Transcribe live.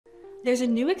There's a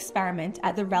new experiment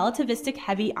at the Relativistic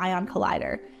Heavy Ion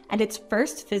Collider, and its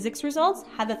first physics results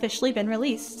have officially been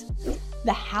released.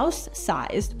 The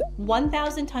house-sized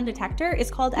 1,000-ton detector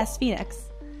is called sPHENIX.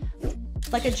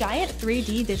 Like a giant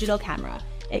 3D digital camera,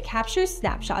 it captures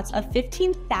snapshots of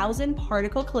 15,000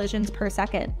 particle collisions per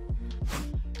second.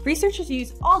 Researchers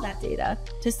use all that data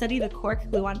to study the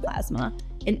quark-gluon plasma,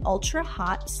 an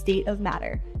ultra-hot state of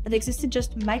matter that existed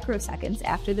just microseconds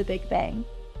after the Big Bang.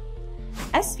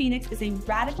 sPHENIX is a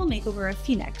radical makeover of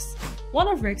PHENIX, one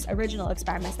of Rick's original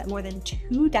experiments that more than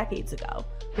 2 decades ago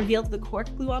revealed the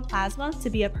quark-gluon plasma to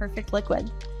be a perfect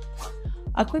liquid.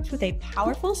 Equipped with a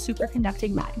powerful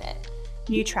superconducting magnet,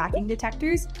 new tracking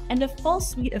detectors, and a full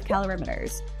suite of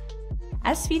calorimeters,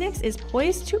 sPHENIX is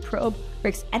poised to probe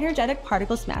Rick's energetic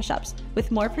particle smash-ups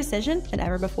with more precision than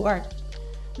ever before.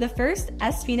 The first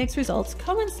sPHENIX results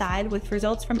coincide with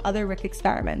results from other Rick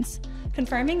experiments,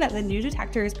 confirming that the new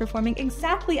detector is performing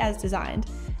exactly as designed,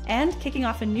 and kicking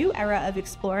off a new era of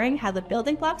exploring how the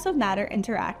building blocks of matter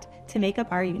interact to make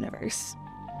up our universe.